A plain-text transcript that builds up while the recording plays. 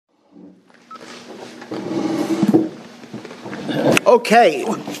Okay,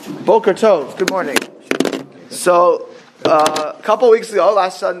 Boker Tov, good morning. So, a couple of weeks ago,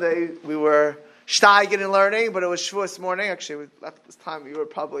 last Sunday, we were steiging and learning, but it was Shavuos morning. Actually, at this time, you were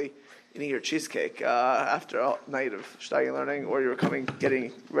probably eating your cheesecake after a night of steiging and learning, or you were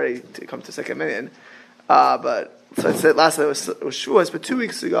getting ready to come to second minyan. So I said last night it was Shavuos, but 2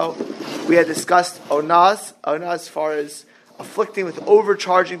 weeks ago, we had discussed Onaz as far as afflicting with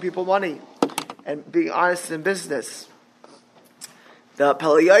overcharging people money and being honest in business. The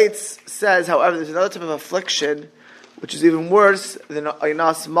Peliyaitz says, however, there's another type of affliction which is even worse than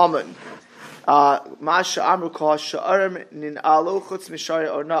Onas Mammon. Masha Amru Kol Sha'arim Nin'alu Chutz Mishari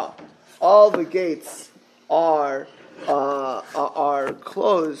Ona. All the gates are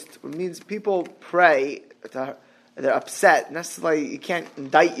closed. It means people pray, they're upset. Necessarily, you can't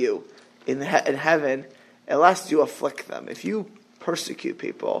indict you in heaven unless you afflict them. If you persecute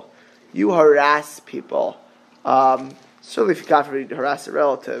people, you harass people, certainly if you God forbid harass a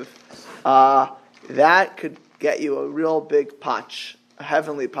relative, that could get you a real big patch, a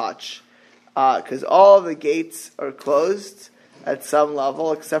heavenly patch, because all the gates are closed at some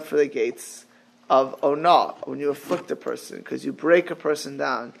level except for the gates of Ona. When you afflict a person, because you break a person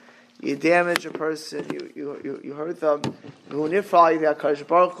down, you damage a person, you hurt them.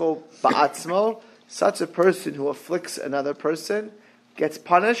 Such a person who afflicts another person gets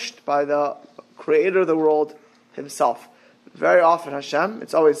punished by the Creator of the world himself. Very often Hashem,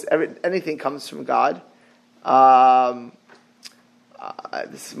 it's always, anything comes from God.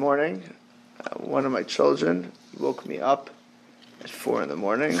 This morning, one of my children woke me up at 4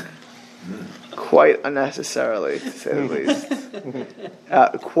 a.m, quite unnecessarily, to say the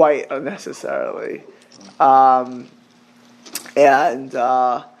least. Quite unnecessarily. And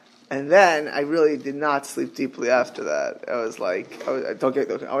then I really did not sleep deeply after that. I was like, I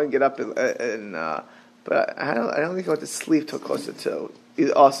wouldn't get up but I don't think I went to sleep till close to 2.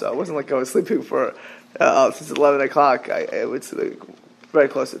 Also, it wasn't like I was sleeping for since 11 o'clock. I would sleep very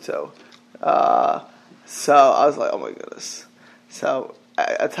close to 2. So I was like, oh my goodness. So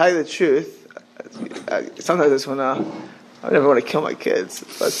I'll tell you the truth. Sometimes I just I never want to kill my kids,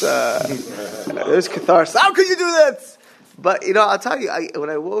 but there's catharsis. How could you do that? But I'll tell you, when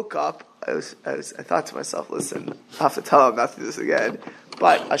I woke up, I thought to myself, listen, I have to tell him not to do this again.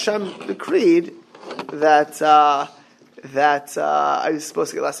 But Hashem decreed that I was supposed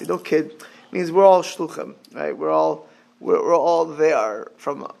to get last. No kid means we're all shluchim, right? We're all there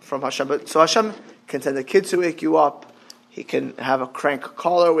from Hashem. But so Hashem can send the kid to wake you up. He can have a crank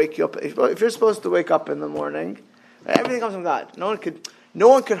caller wake you up. If you're supposed to wake up in the morning, right, everything comes from God. No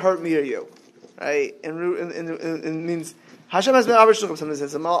one could hurt me or you, right? And it means Hashem has been our shluchim. Sometimes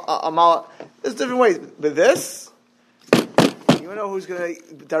says there's different ways, but this. You know who's going to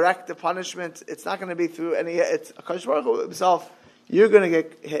direct the punishment? It's not going to be through it's HaKadosh Baruch Hu himself. You're going to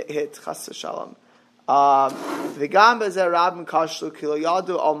get hit. Chas v'shalom. V'gam bezer rabim kashlu kilo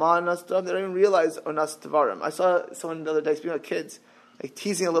yadu alman nas davar. They don't even realize onas tavarim. I saw someone the other day speaking of kids, like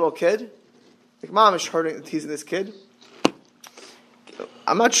teasing a little kid. Like mom is teasing this kid.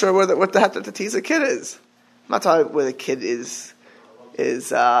 I'm not sure what the heck to tease a kid is. I'm not talking where the kid is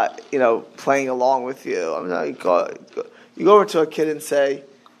playing along with you. I'm not. You go over to a kid and say,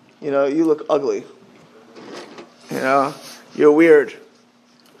 you look ugly. You're weird.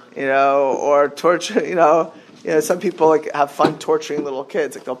 Or torture. Some people have fun torturing little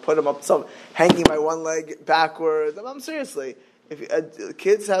kids. Like they'll put them up, hanging by one leg backwards. I'm seriously. If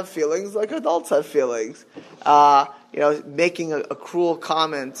kids have feelings like adults have feelings, making a cruel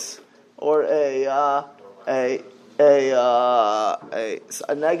comment or a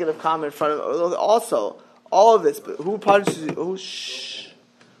negative comment in front of also. All of this, but who punishes you?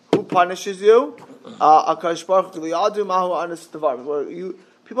 Who punishes you? HaKadosh Baruch Hu liyadu mahu anas davar.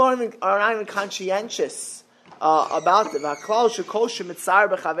 People are not even conscientious about them. Haklal shekol shemitzar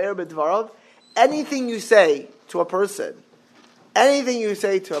b'chaver b'dvarav. Anything you say to a person is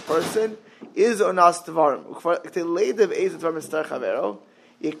onas dvarim. Leidav eiz dvarim mister chavero.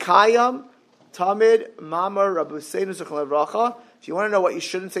 Yikayam tamid mamar rabuseinu zechon levracha. If you want to know what you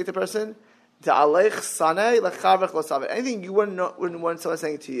shouldn't say to a person. Anything you wouldn't want someone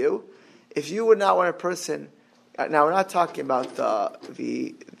saying to you, if you would not want a person. Now we're not talking about the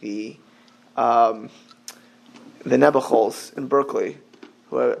Nebuchals in Berkeley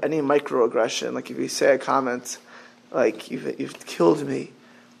who have any microaggression. Like if you say a comment like you've killed me,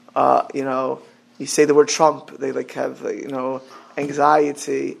 you say the word Trump, they have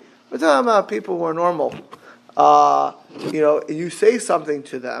anxiety. We're talking about people who are normal. You say something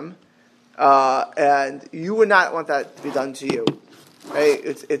to them. And you would not want that to be done to you, right?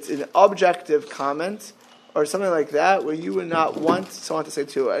 It's an objective comment or something like that, where you would not want someone to say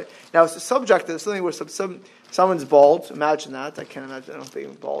to it. Now, it's subjective, something where someone's bald. Imagine that. I can't imagine anyone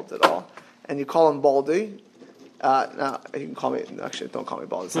being bald at all. And you call him Baldy. Now, you can call me, actually, don't call me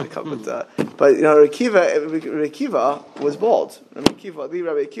bald. It's like, but Rabbi Akiva was bald. The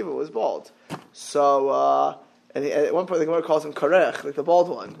Rabbi Akiva was bald. So, and at one point, the Gemara calls him Korech, like the bald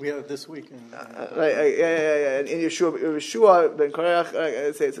one. We have it this week. Right, yeah. And in Yeshua ben Korech,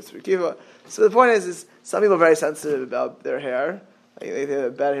 say it's Akiva. So the point is some people are very sensitive about their hair. They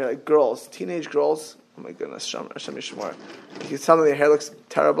have bad hair, like girls, teenage girls. Oh my goodness, Hashem Yishmor. You tell them their hair looks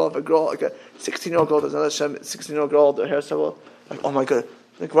terrible. If a girl, like a 16-year-old girl, does another 16-year-old girl, their hair's terrible. Like, oh my god,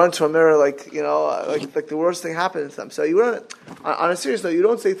 like run to a mirror, like the worst thing happens to them. So you don't, on a serious note, you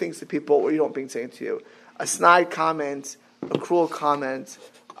don't say things to people where you don't being saying to you. A snide comment, a cruel comment,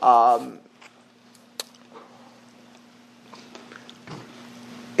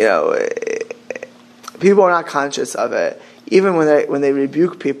 people are not conscious of it. Even when they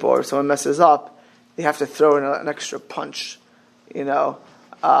rebuke people or someone messes up, they have to throw in an extra punch. If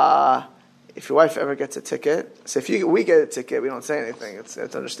your wife ever gets a ticket, so we get a ticket, we don't say anything. It's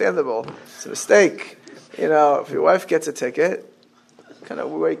understandable. It's a mistake. If your wife gets a ticket, kind of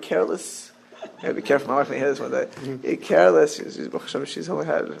very careless. You gotta be careful. My wife may hear this one day. You're careless. She's only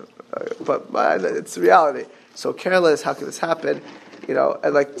had, but it's the reality. So careless. How could this happen? And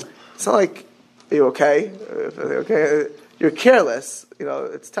it's not like, are you okay? If they're okay, you're careless.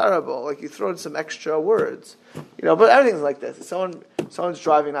 It's terrible. Like you throw in some extra words. But everything's like this. If someone's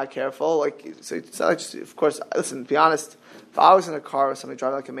driving not careful. So it's not just, of course. Listen, to be honest. If I was in a car with somebody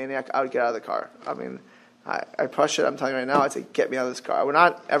driving like a maniac, I would get out of the car. I mean. I push it. I'm telling you right now. I'd say, get me out of this car. I would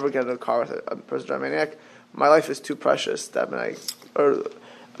not ever get in a car with a person driving maniac. My life is too precious that I'm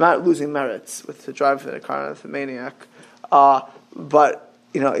not losing merits to drive in a car with a maniac. But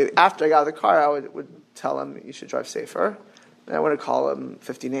after I got out of the car, I would tell him you should drive safer, and I wouldn't call him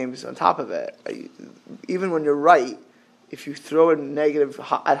 50 names on top of it. Even when you're right, if you throw in negative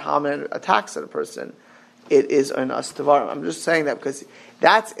ad hominem attacks at a person, it is an astavar. I'm just saying that because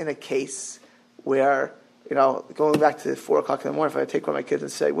that's in a case where. Going back to 4 o'clock in the morning, if I take one of my kids and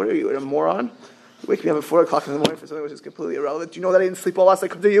say, "What are you, a moron? You wake me up at 4 o'clock in the morning for something which is completely irrelevant. Do you know that I didn't sleep all last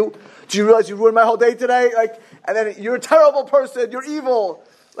night? Come to you. Do you realize you ruined my whole day today? And then you're a terrible person. You're evil.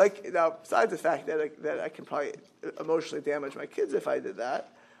 Besides the fact that I can probably emotionally damage my kids if I did that.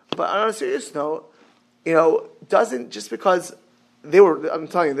 But on a serious note, doesn't just because they were. I'm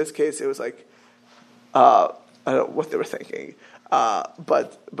telling you, in this case, it was like, I don't know what they were thinking,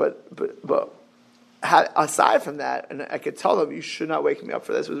 but. Aside from that, and I could tell them, you should not wake me up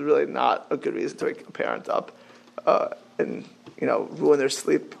for this. It was really not a good reason to wake a parent up and ruin their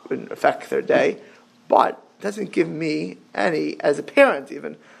sleep and affect their day. But it doesn't give me any, as a parent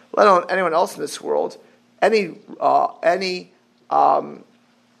even, let alone anyone else in this world, any heter,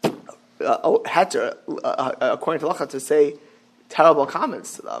 according to Lacha, to say terrible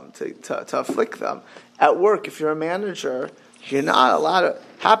comments to them, to afflict them. At work, if you're a manager, you're not allowed to.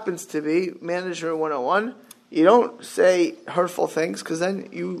 Happens to be manager 101. You don't say hurtful things because then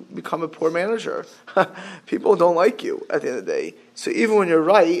you become a poor manager. People don't like you at the end of the day. So even when you're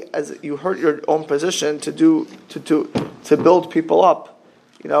right, as you hurt your own position to build people up,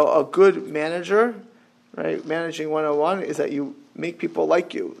 a good manager, right? Managing 101 is that you make people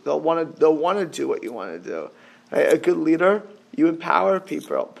like you. They'll want to do what you want to do. Right? A good leader, you empower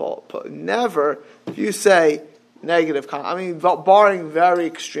people. Never, if you say negative barring very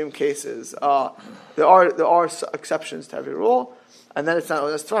extreme cases, there are exceptions to every rule, and then it's not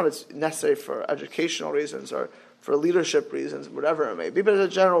it's necessary for educational reasons or for leadership reasons, whatever it may be. But as a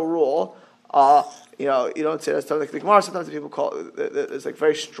general rule, you don't say that stuff. Like the Gemara, sometimes people call there's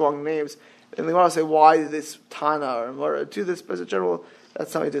very strong names, and the Gemara say, why did this Tana or Mora do this? But as a general,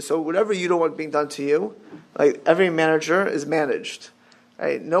 that's something to do. So whatever you don't want being done to you, like every manager is managed.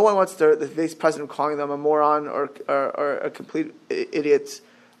 Right? No one wants the vice president calling them a moron or a complete idiot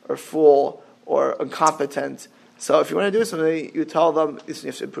or fool or incompetent. So if you want to do something, you tell them you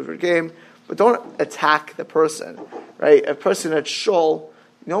have to improve your game, but don't attack the person. Right? A person at shul,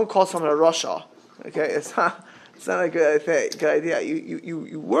 no one calls someone a Russia. Okay, it's not a good idea.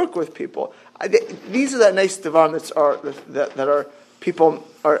 You work with people. These are the nice developments that are people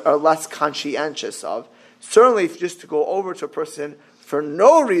are less conscientious of. Certainly, if just to go over to a person for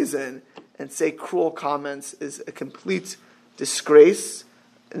no reason and say cruel comments is a complete disgrace,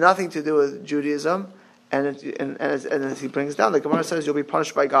 nothing to do with Judaism, and as he brings down, the Gemara says you'll be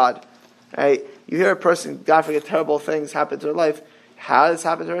punished by God. Right? You hear a person, God forbid, terrible things happen to their life. How does this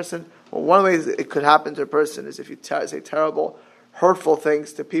happen to a person? Well, one way it could happen to a person is if you say terrible, hurtful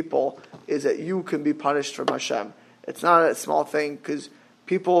things to people is that you can be punished from Hashem. It's not a small thing because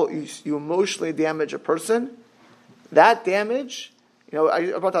people, you emotionally damage a person. That damage,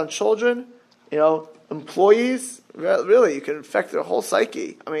 I brought down children, employees, really, you can affect their whole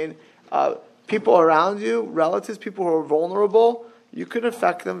psyche. I mean, people around you, relatives, people who are vulnerable, you can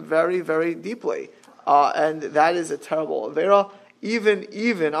affect them very, very deeply. And that is a terrible avera.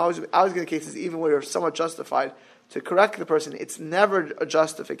 Even I was going to cases even where you're somewhat justified to correct the person. It's never a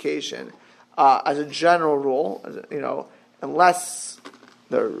justification as a general rule, unless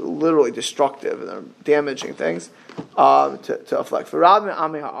they're literally destructive and they're damaging things to afflict. For Rabbi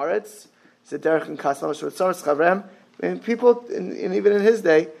Ami Haaretz, Zederich and Kaslam, and people, and even in his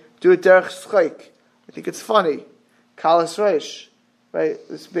day, do it derech schayk. I think it's funny. Kalas reish, right?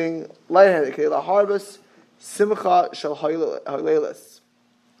 This being lightheaded. Kela harbus simcha shel halelis.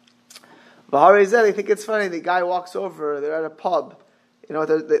 V'harei they think it's funny. The guy walks over. They're at a pub.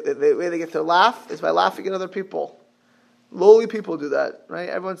 The way they get their laugh is by laughing at other people. Lowly people do that, right?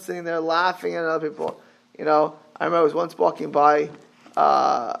 Everyone's sitting there laughing at other people. I remember I was once walking by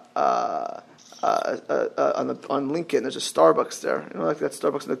on Lincoln. There's a Starbucks there. Like that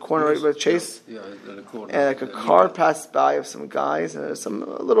Starbucks in the corner right by Chase. Yeah, in the corner. And like a car passed by of some guys and there's some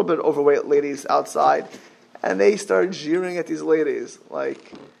a little bit overweight ladies outside, and they started jeering at these ladies and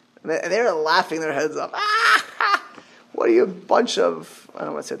they were laughing their heads off. What are you, a bunch of? I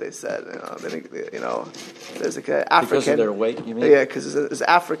don't want to say what they said. They think, there's like an African. Because of their weight, you mean? Yeah, because there's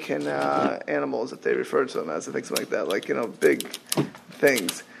African animals that they refer to them as, and things like that, big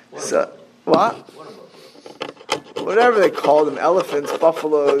things. What? Whatever they call them, elephants,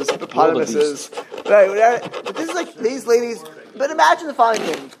 buffaloes, hippopotamuses. Right, whatever. But this is these ladies. But imagine the following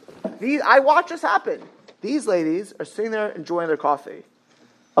thing. I watch this happen. These ladies are sitting there enjoying their coffee.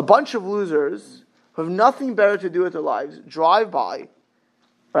 A bunch of losers who have nothing better to do with their lives drive by,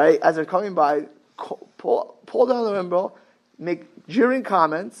 right, as they're coming by, pull down the window, make jeering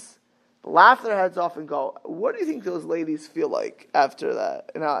comments, laugh their heads off and go, what do you think those ladies feel like after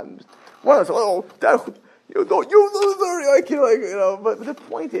that? One of them says, you loser, but the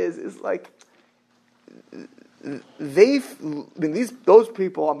point is those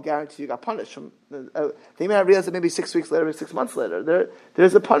people, I'm guarantee you, got punished from. They may not realize it maybe 6 weeks later, or 6 months later.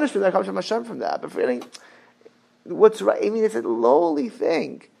 There's a punishment that comes from Hashem from that. But for what's right, it's a lowly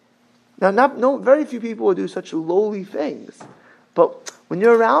thing. Now, very few people will do such lowly things. But when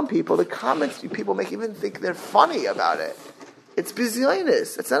you're around people, the comments people make even think they're funny about it. It's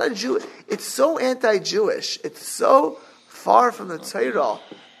bizyonis. It's not a Jew. It's so anti-Jewish. It's so far from the Torah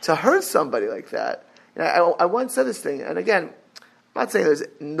to hurt somebody like that. I once said this thing, and again, I'm not saying there's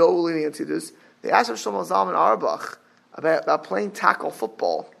no leniency to this. They asked Shlomo Zalman Auerbach about playing tackle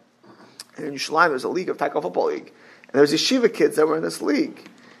football. And in Yerushalayim, there's a league of tackle football league. And there was yeshiva kids that were in this league.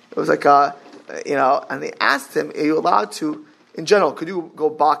 It was and they asked him, are you allowed to, in general, could you go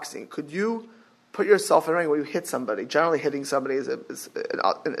boxing? Could you put yourself in a ring where you hit somebody? Generally hitting somebody is an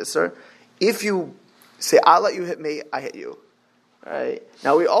isser. If you say, I'll let you hit me, I hit you. Right?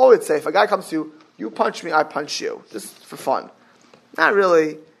 Now we always say, if a guy comes to you, you punch me, I punch you. Just for fun. Not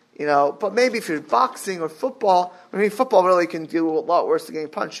really, but maybe if you're boxing or football, football really can do a lot worse than getting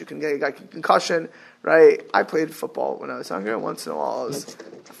punched. You can get a guy concussion, right? I played football when I was younger, and once in a while I was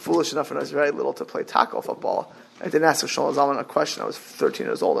foolish enough when I was very little to play tackle football. I didn't ask Shlomo Zalman a question. I was 13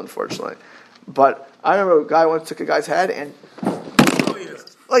 years old, unfortunately. But I remember a guy once took a guy's head and...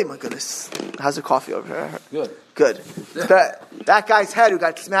 Oh my goodness. How's the coffee over here? Good. That guy's head who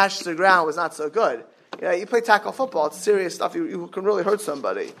got smashed to the ground was not so good. You play tackle football, it's serious stuff. You can really hurt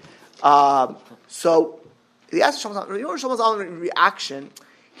somebody. So he asked Shlomo Zalman's reaction.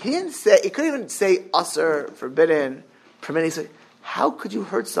 He didn't say, he couldn't even say usher, forbidden, permitted. He said, how could you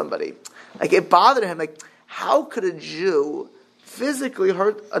hurt somebody? It bothered him. How could a Jew physically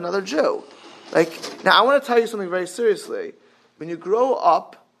hurt another Jew? Now I want to tell you something very seriously. When you grow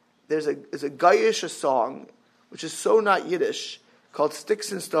up, there's a Gayish song, which is so not Yiddish, called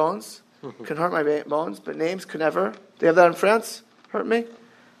Sticks and Stones. Can hurt my bones, but names can never. They have that in France? Hurt me?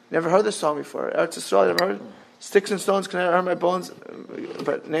 Never heard this song before. Eretz Yisrael, never heard? Sticks and stones can hurt my bones,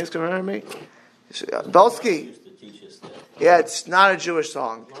 but names can hurt me. Belsky. Yeah, it's not a Jewish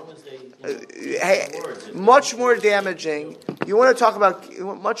song. Much more damaging. You want to talk about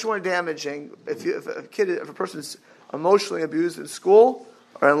much more damaging if a person's emotionally abused in school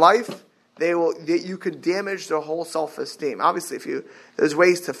or in life, you could damage their whole self-esteem. Obviously, there's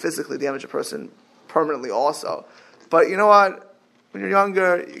ways to physically damage a person permanently also. But you know what? When you're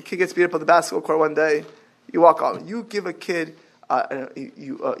younger, your kid gets beat up on the basketball court one day, you walk on. You give a kid,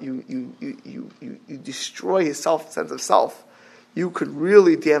 you destroy his sense of self. you could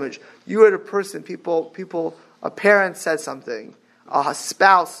really damage. You are the person, a parent says something, a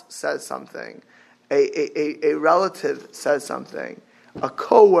spouse says something, a relative says something, a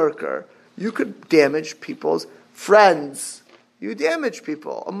coworker. You could damage people's friends. You damage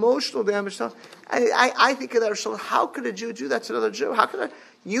people, emotional damage. I think of that. How could a Jew do that to another Jew? How could a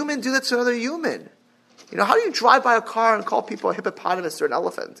human do that to another human? How do you drive by a car and call people a hippopotamus or an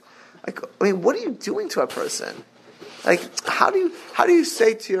elephant? What are you doing to a person? How do you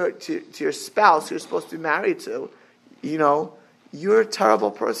say to your spouse who you're supposed to be married to, you're a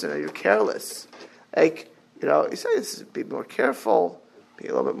terrible person or you're careless? You say, be more careful, be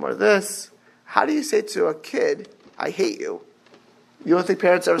a little bit more this. How do you say to a kid, I hate you? You don't think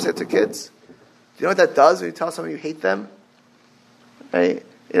parents ever say to kids? Do you know what that does when you tell someone you hate them? Right?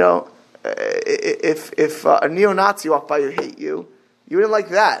 If a neo-Nazi walked by, you hate you. You wouldn't like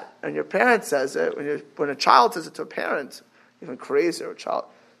that. And your parent says it, when a child says it to a parent, even crazier, a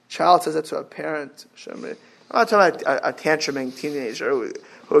child says it to a parent. I'm not talking about a tantruming teenager who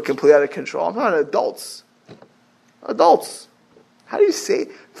are completely out of control. I'm talking about adults. Adults. How do you say,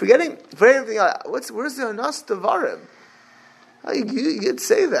 for everything else, where's the anas devarim? You'd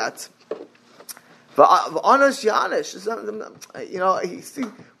say that. Anas yanish.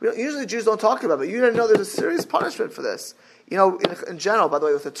 Usually Jews don't talk about it, but you didn't know there's a serious punishment for this. In general, by the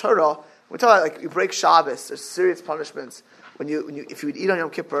way, with the Torah, we talk about you break Shabbos. There's serious punishments if you would eat on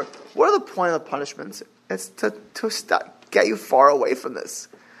Yom Kippur. What are the point of the punishments? It's to get you far away from this.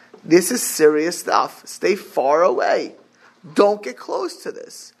 This is serious stuff. Stay far away. Don't get close to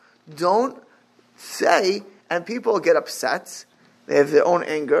this. Don't say, and people get upset. They have their own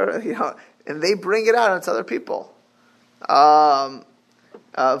anger, and they bring it out onto other people.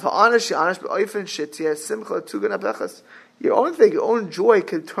 Your own thing, your own joy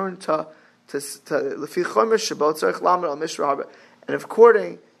could turn to and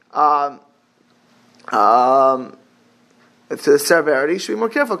according to the severity, you should be more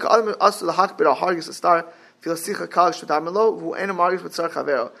careful. There's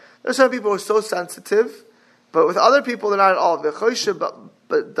some people who are so sensitive, but with other people they're not at all. I'm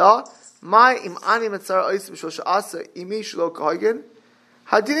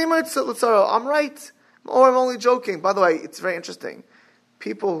right, or I'm only joking. By the way, it's very interesting.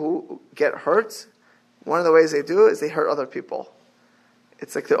 People who get hurt, one of the ways they do it is they hurt other people.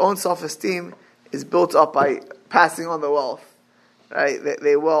 It's like their own self-esteem is built up by passing on the wealth. Right?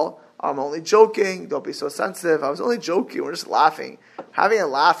 They will, I'm only joking, don't be so sensitive. I was only joking, we're just laughing. Having a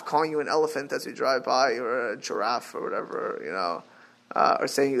laugh, calling you an elephant as you drive by, or a giraffe, or whatever, or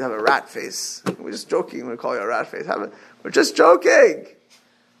saying you have a rat face. We're just joking when we call you a rat face. We're just joking.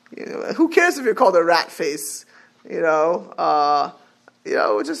 Who cares if you're called a rat face? Which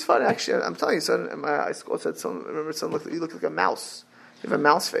is fun. Actually, I'm telling you, son, in my high school said, you look like a mouse. You have a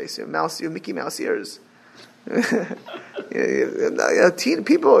mouse face. You have Mickey Mouse ears. Teen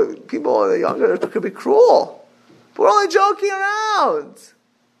people younger could be cruel. But we're only joking around.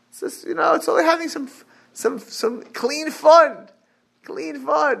 It's just, it's only having some clean fun. Clean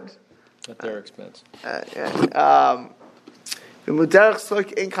fun. At their expense. It's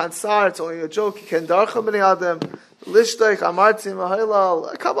only a joke.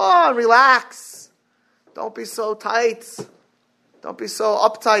 Come on, relax. Don't be so tight. Don't be so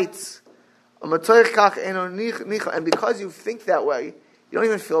uptight. And because you think that way, you don't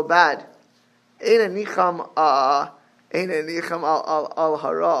even feel bad. There's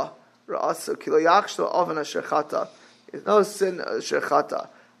no sin shechata.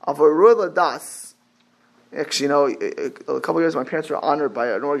 Actually, a couple of years, my parents were honored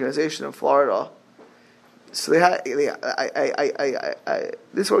by an organization in Florida. So they had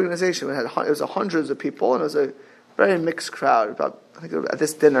this organization it was hundreds of people, and it was a very mixed crowd. I think at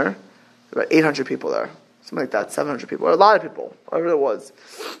this dinner, about 800 people there, something like that, 700 people, or a lot of people, whatever it was.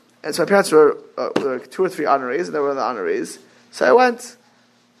 And so my parents were 2 or 3 honorees, and they were the honorees. So I went,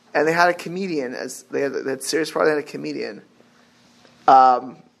 and they had a comedian, as they had serious part. They had a comedian.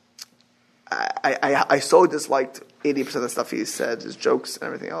 I so disliked 80% of the stuff he said, his jokes and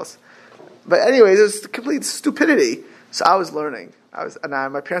everything else. But anyways, it was complete stupidity. So I was learning.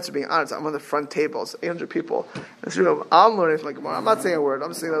 My parents were being honest. I'm on the front tables, 800 people. I'm learning from the Gemara. I'm not saying a word.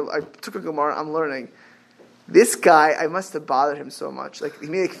 I'm saying that I took a Gemara. I'm learning. This guy, I must have bothered him so much. He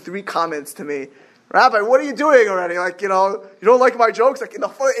made 3 comments to me. Rabbi, what are you doing already? You don't like my jokes? In the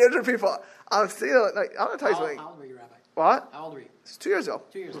front of 800 people. I'm sitting there, I'm going to tell you something. How old were you, Rabbi? What? How old were you? It's 2 years ago.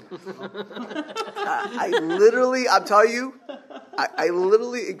 2 years ago. I'm telling you, I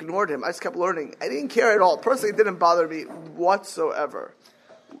literally ignored him. I just kept learning. I didn't care at all. Personally, it didn't bother me whatsoever.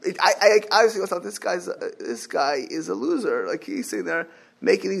 I obviously thought this guy is a loser. Like he's sitting there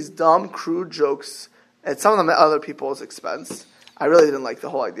making these dumb, crude jokes at some of them at other people's expense. I really didn't like the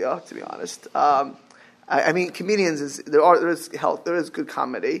whole idea, to be honest. I mean, comedians there is good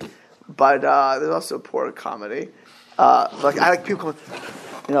comedy, but there's also poor comedy. Like I like people.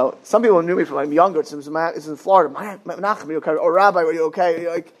 Some people knew me from I'm younger. It's in Florida. Menachem, are you okay? Or Rabbi, are you okay?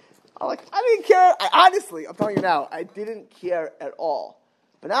 I didn't care. Honestly, I'm telling you now, I didn't care at all.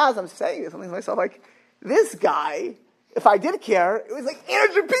 But now as I'm saying this, I'm thinking to myself, like, this guy, if I did care, it was like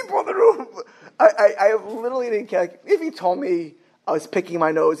 800 people in the room. I literally didn't care. Like, if he told me I was picking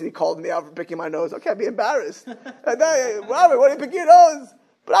my nose and he called me out for picking my nose, okay, I'd be embarrassed. And then, Robert, why are you picking your nose?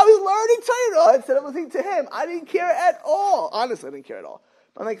 But I was learning Torah instead of listening to him. I didn't care at all. Honestly, I didn't care at all.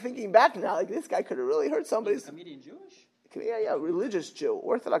 I'm like thinking back now, like this guy could have really hurt somebody's. Comedian Jewish? Yeah, religious Jew,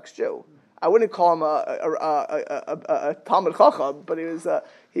 Orthodox Jew. I wouldn't call him a Talmud Chacham, but he was,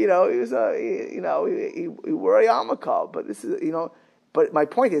 he wore a yarmulke. But this is, But my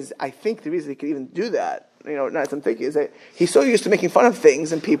point is, I think the reason he could even do that, now as I'm thinking, is that he's so used to making fun of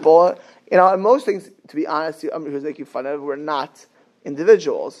things and people, and most things, to be honest, who's making fun of were not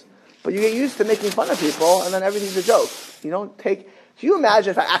individuals. But you get used to making fun of people, and then everything's a joke. You don't take. Can you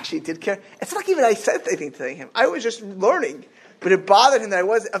imagine if I actually did care? It's not even I said anything to him. I was just learning. But it bothered him that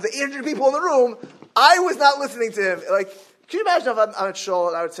of the 800 people in the room, I was not listening to him. Like, can you imagine if I'm at shul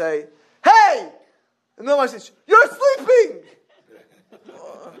and I would say, "Hey!" And then I would say, "You're sleeping!"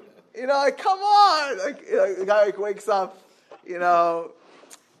 Come on! The guy wakes up, yeah.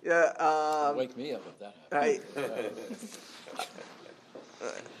 Wake me up if that happens.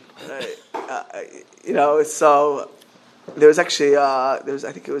 Right. So there was actually there's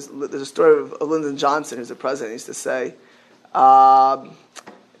a story of Lyndon Johnson, who's the president, used to say that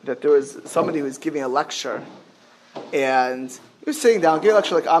there was somebody who was giving a lecture, and he was sitting down, giving a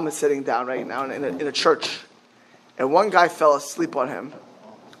lecture like I'm sitting down right now in a church, and one guy fell asleep on him,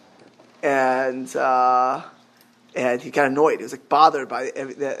 and he got annoyed. He was like bothered by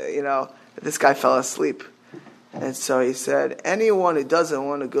that this guy fell asleep. And so he said, anyone who doesn't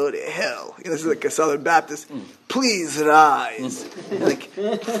want to go to hell, this is like a Southern Baptist, please rise. Like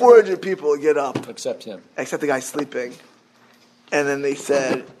 400 people get up. Except him. Except the guy sleeping. And then they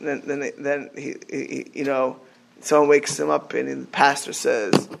said, then he someone wakes him up and the pastor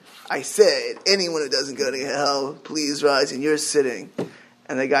says, I said, anyone who doesn't go to hell, please rise, and you're sitting.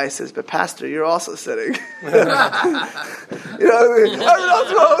 And the guy says, but pastor, you're also sitting. Everyone else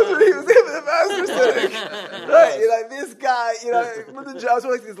rose when he was in the pastor sitting. Right? This guy, Lyndon Johnson, I was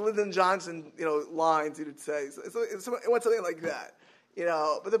like these Lyndon Johnson, lines he would say. So it went something like that.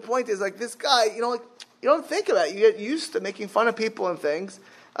 But the point is, like, this guy, you don't think about it. You get used to making fun of people and things.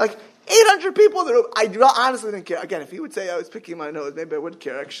 Like, 800 people in the room. I honestly didn't care. Again, if he would say I was picking my nose, maybe I would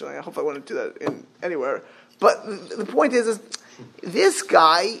care, actually. I hope I wouldn't do that anywhere. But the point is this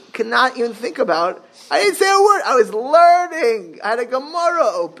guy could not even think about, I didn't say a word. I was learning. I had a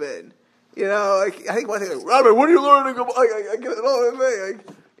Gemara open. I think one thing, Robert, what are you learning? I get it all in me.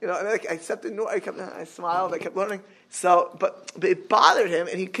 And I accepted, I smiled, I kept learning. So, but it bothered him,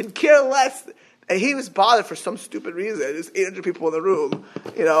 and he could care less. And he was bothered for some stupid reason. There's 800 people in the room.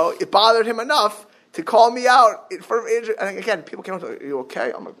 It bothered him enough to call me out in front of 800. And again, people came up to me, are you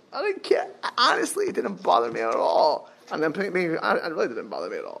okay? I'm like, I didn't care. Honestly, it didn't bother me at all. And then maybe I really didn't bother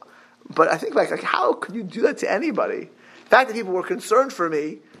me at all. But I think like how could you do that to anybody? The fact that people were concerned for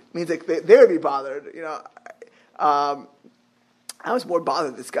me means like they would be bothered. I was more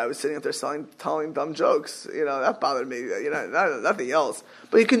bothered this guy was sitting up there telling dumb jokes. That bothered me. Nothing else.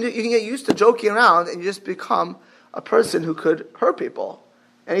 But you can get used to joking around, and you just become a person who could hurt people,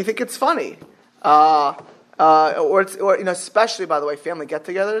 and you think it's funny. Or especially, by the way, family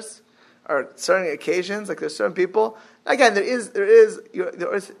get-togethers or certain occasions. Like there's certain people. Again, there is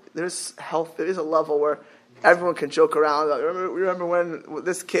health. There is a level where everyone can joke around. Remember when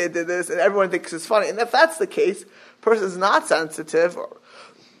this kid did this, and everyone thinks it's funny. And if that's the case, person is not sensitive,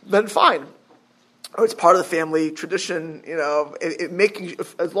 then fine. Or it's part of the family tradition. Making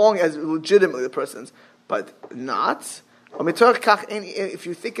as long as legitimately the person's, but not. If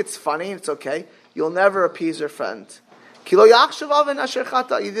you think it's funny, it's okay. You'll never appease your friend. You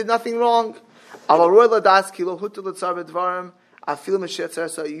did nothing wrong. So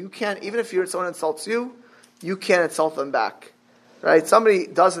you can't, even if someone insults you, you can't insult them back. Right? Somebody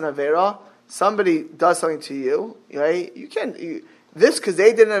does an avera, somebody does something to you, right? You can't, this because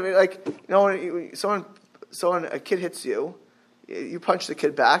they didn't, like, when a kid hits you, you punch the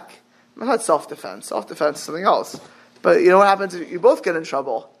kid back. It's not self-defense. Self-defense is something else. But what happens if you both get in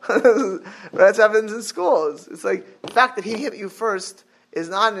trouble? That's what happens in schools. It's like the fact that he hit you first is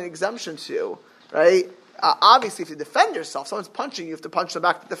not an exemption to you, right? Obviously, if you defend yourself, someone's punching you, you have to punch them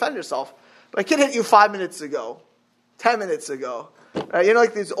back to defend yourself. But a kid hit you 5 minutes ago, 10 minutes ago. Right? You know,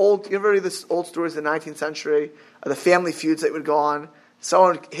 like you ever read this old stories in the 19th century, the family feuds that would go on.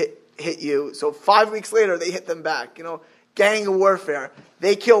 Someone hit you, so 5 weeks later they hit them back. You know, gang warfare.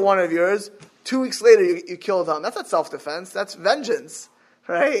 They kill one of yours. 2 weeks later you kill them. That's not self-defense. That's vengeance,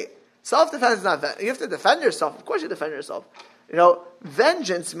 right? Self-defense is not vengeance. You have to defend yourself. Of course you defend yourself. You know,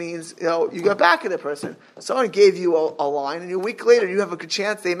 vengeance means, you know, you go back at the person. Someone gave you a line, and a week later you have a good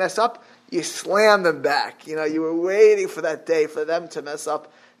chance they mess up. You slam them back. You know, you were waiting for that day for them to mess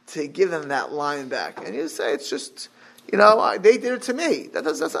up to give them that line back. And you say, it's just, you know, they did it to me.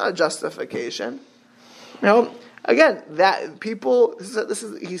 That's not a justification. You know, again, that people,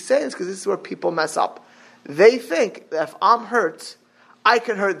 he's saying this because this is where people mess up. They think that if I'm hurt, I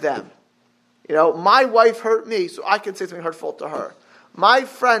can hurt them. You know, my wife hurt me, so I can say something hurtful to her. My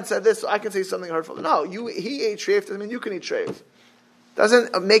friend said this, so I can say something hurtful. No, he ate treif, doesn't mean you can eat treif.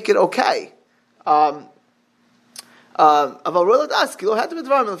 Doesn't make it okay. Unless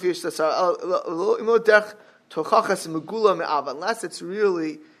it's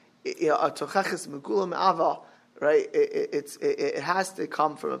really, you know, a tochachas megula me'ava, right? It has to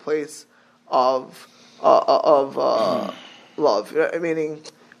come from a place of love. Meaning,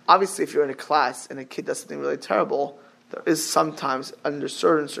 obviously, if you're in a class and a kid does something really terrible, there is sometimes, under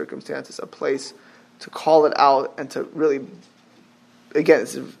certain circumstances, a place to call it out and to really, again,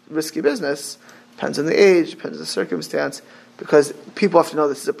 it's a risky business. Depends on the age, depends on the circumstance, because people have to know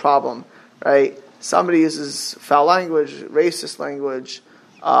this is a problem, right? Somebody uses foul language, racist language,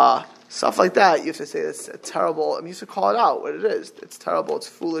 stuff like that. You have to say it's terrible. I mean, you have to call it out what it is. It's terrible. It's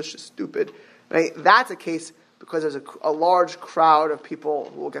foolish. It's stupid. Right? That's a case because there's a large crowd of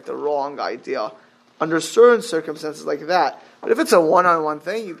people who will get the wrong idea under certain circumstances like that. But if it's a one-on-one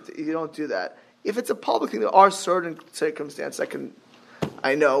thing, you don't do that. If it's a public thing, there are certain circumstances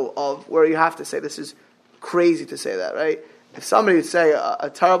I know of where you have to say this is crazy to say that, right? If somebody would say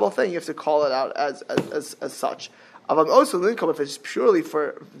a terrible thing, you have to call it out as such. Also, if it's purely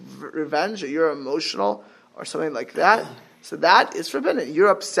for revenge or you're emotional or something like that, so that is forbidden. You're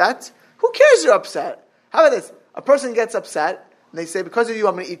upset. Who cares you're upset? How about this? A person gets upset and they say, because of you,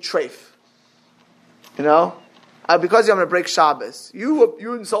 I'm going to eat treif. You know? Because of you, I'm going to break Shabbos.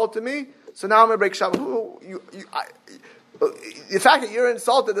 You insulted me, so now I'm going to break Shabbos. The fact that you're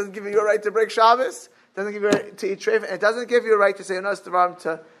insulted doesn't give you a right to break Shabbos, doesn't give you a right to eat treif, and it doesn't give you a right to say Yonas Devarim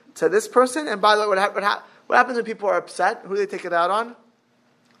to this person. And by the way, what happens when people are upset? Who do they take it out on?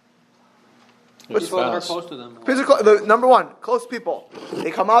 People that are close to them. Number one, close people.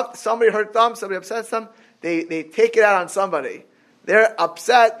 They come out, somebody hurt them, somebody upsets them, they take it out on somebody. They're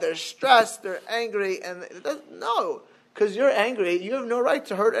upset, they're stressed, they're angry, and no, because you're angry, you have no right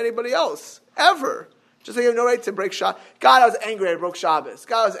to hurt anybody else, ever. Just like you have no right to break Shabbos. God, I was angry, I broke Shabbos.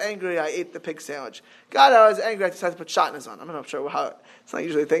 God, I was angry, I ate the pig sandwich. God, I was angry, I decided to put shatnez on. I'm not sure how, it's not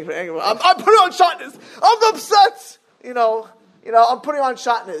usually a thing for anger. I'm putting on shatnez. I'm upset. You know, I'm putting on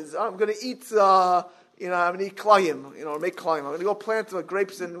shatnez. I'm going to eat, I'm going to eat klayim, make klayim. I'm going to go plant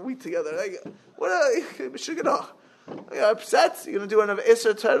grapes and wheat together. What are you're upset? You're going to do another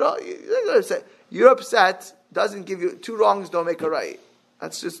Isser Torah? You're upset doesn't give you, two wrongs don't make a right.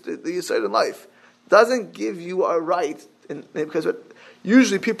 That's just the Yisrael in life. Doesn't give you a right, because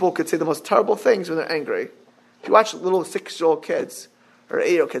usually people could say the most terrible things when they're angry. If you watch little 6-year-old kids or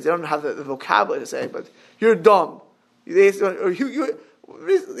 8-year-old kids, they don't have the vocabulary to say, but you're dumb. Yesterday,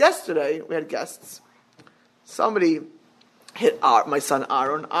 we had guests. Somebody hit my son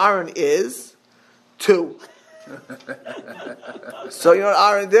Aaron. Aaron is 2. So you know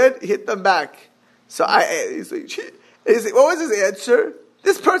what Aaron did? He hit them back. So he's like, what was his answer?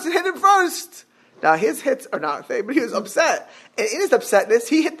 This person hit him first. Now his hits are not thing, but he was upset. And in his upsetness,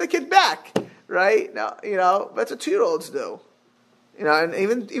 he hit the kid back. Right? Now, that's what 2-year-olds do. And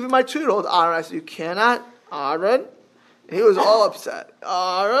even my 2-year-old, Aaron, I said, you cannot, Aaron. And he was all upset.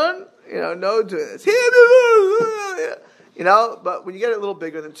 Aaron, no doing this. But when you get a little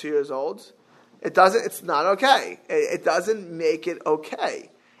bigger than 2 years old, it's not okay. It doesn't make it okay.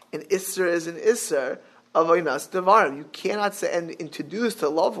 An Isser is an Isser of Yonas Devarim. You cannot say, and to do this to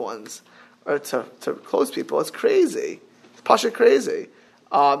loved ones, or to close people, it's crazy. It's pasha crazy.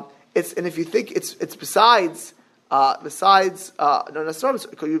 And if you think it's besides Yonas Devarim,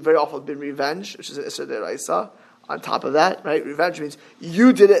 because you very often have been revenge, which is an Isser Deraisa. On top of that, right? Revenge means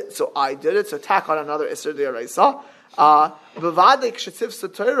you did it, so I did it. So attack on another Isser Deraisa. B'vadik shetiv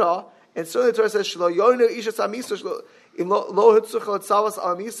satorah, and certainly the Torah says shelo yoinu ishas amisa im lo hitzuch letzavas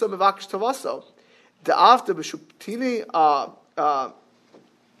amisa mevakish tavaso. The after b'shuptini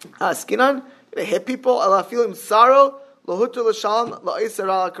Skinan, they hit people. Allah feeling sorrow. Even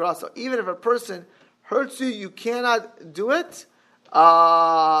if a person hurts you, you cannot do it.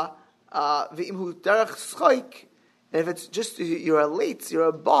 And if it's just you're a late, you're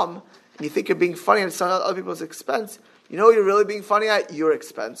a bum, and you think you're being funny at other people's expense, you know what you're really being funny at? Your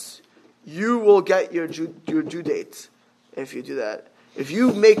expense. You will get your due date if you do that. If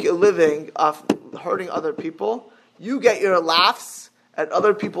you make a living off hurting other people, you get your laughs at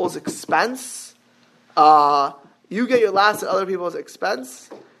other people's expense. You get your laughs at other people's expense.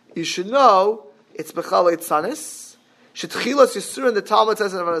 You should know it's Bechalei Tzanis. Shetchilos Yisur, the Talmud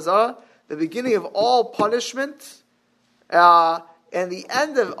says in Avodah Zarah, the beginning of all punishment and the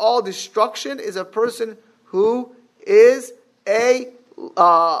end of all destruction is a person who is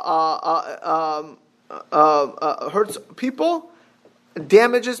hurts people,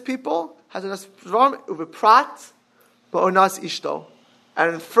 damages people, has an asram uveprat ba'onas ishto.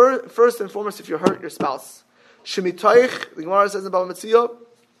 And first and foremost, if you hurt your spouse, shemitoich, the Gemara says about Mitzvah,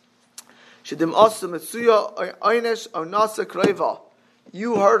 shedim asu Mitzvah oynesh onasa kreva.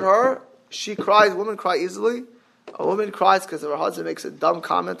 You hurt her, she cries. Women cry easily. A woman cries because her husband makes a dumb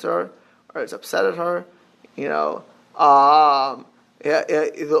comment to her or is upset at her. You know,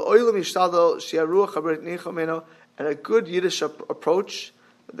 and a good Yiddish approach,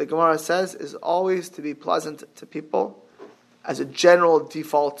 the Gemara says, is always to be pleasant to people as a general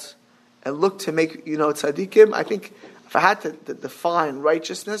default and look to make, tzaddikim. I think if I had to define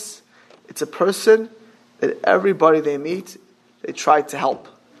righteousness, it's a person that everybody they meet, they try to help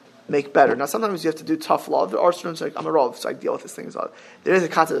make better. Now, sometimes you have to do tough love. There are students like, I'm a Rav, so I deal with these things. There is a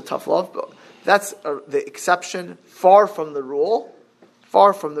concept of tough love, but that's the exception, far from the rule.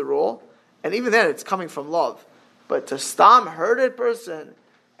 Far from the rule. And even then, it's coming from love. But to stam hurt a person,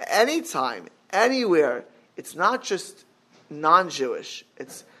 anytime, anywhere, it's not just non-Jewish.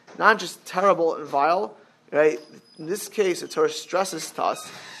 It's not just terrible and vile, right? In this case, the Torah stresses to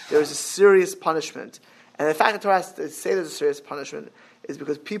us there is a serious punishment. And the fact that the Torah has to say there's a serious punishment is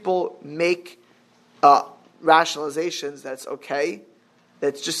because people make rationalizations that it's okay, that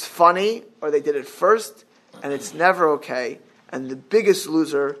it's just funny, or they did it first, and it's never okay. And the biggest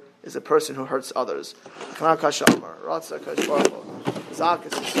loser is the person who hurts others.